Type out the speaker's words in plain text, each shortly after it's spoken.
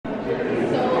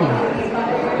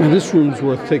And this room's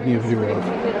worth taking a view of.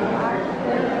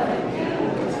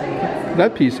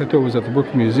 That piece I thought was at the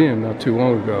Brooklyn Museum not too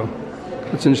long ago.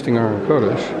 That's interesting iron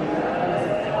Kodesh.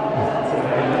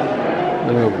 I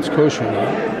don't know if it's kosher or not.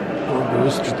 But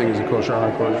this thing is a kosher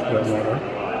iron Kodesh for that matter.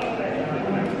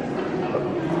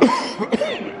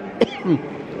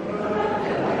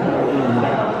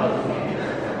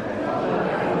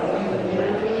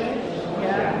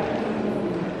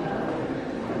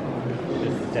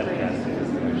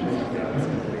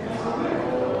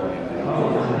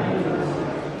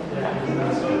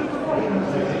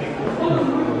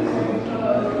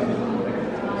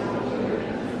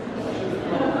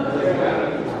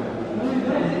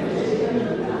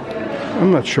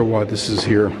 I'm not sure why this is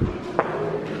here.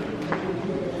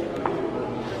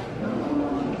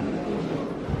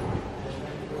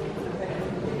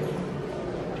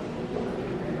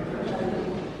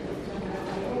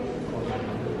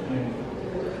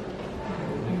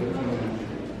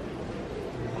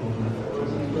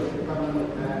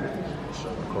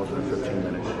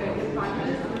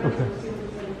 Okay.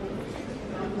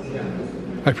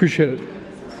 I appreciate it.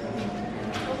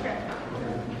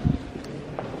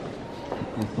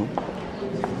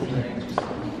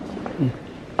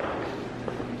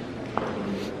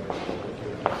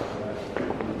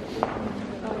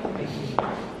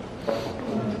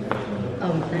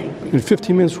 In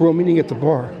 15 minutes, we're all meeting at the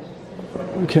bar.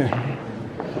 Okay.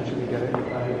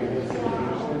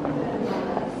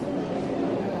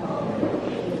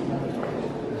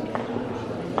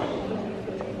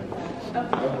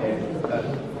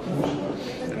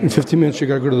 In 15 minutes, you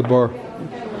gotta go to the bar.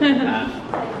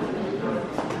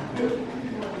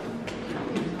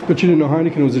 But you didn't know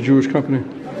Heineken was a Jewish company.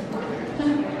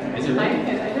 Is it really?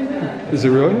 Is it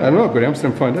really? I don't know. Go to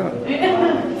Amsterdam and find out.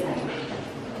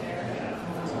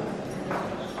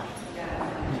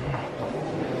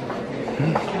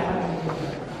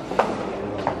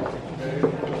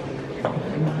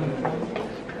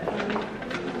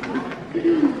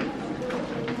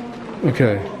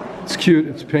 Okay, it's cute,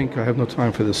 it's pink, I have no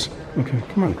time for this. Okay,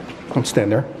 come on, don't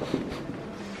stand there.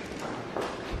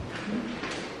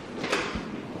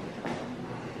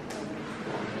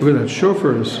 Look at that,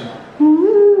 chauffeurs.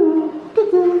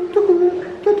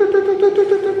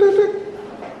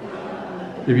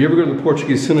 If you ever go to the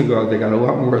Portuguese synagogue, they got a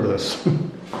lot more of this.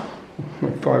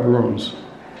 Like 5 rooms.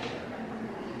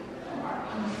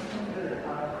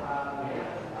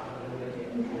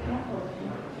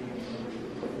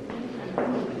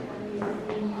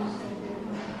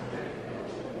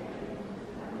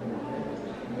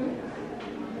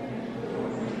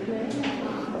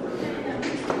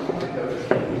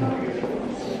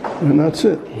 And that's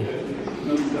it. Are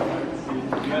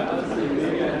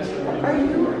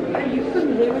you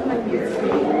familiar with my beer?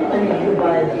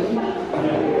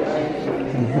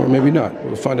 Or maybe not.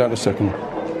 We'll find out in a second.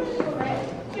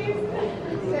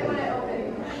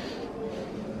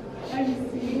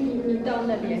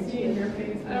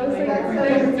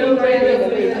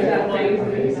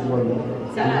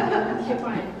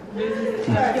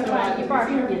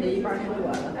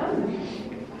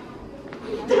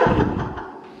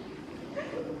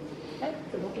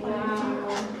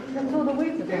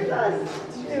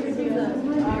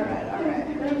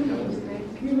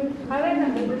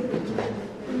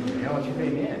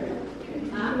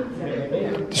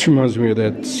 This reminds me of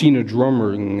that Cena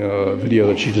drumming video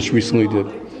that she just recently did.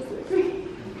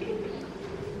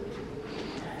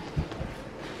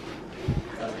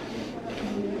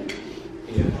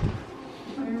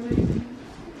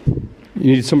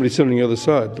 You need somebody to sit on the other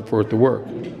side for it to work.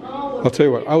 I'll tell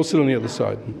you what, I will sit on the other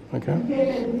side, okay?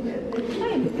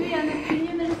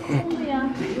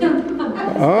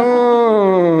 Oh.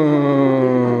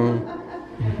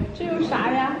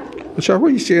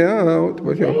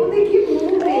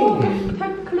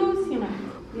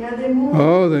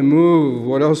 Oh, they move.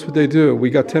 What else would they do? We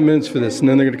got 10 minutes for this, and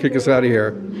then they're going to kick us out of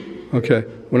here. Okay.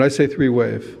 When I say 3,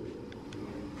 wave.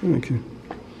 Okay.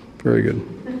 Very good.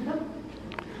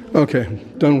 Okay.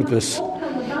 Done with this.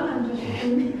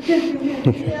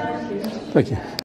 Okay. Thank you.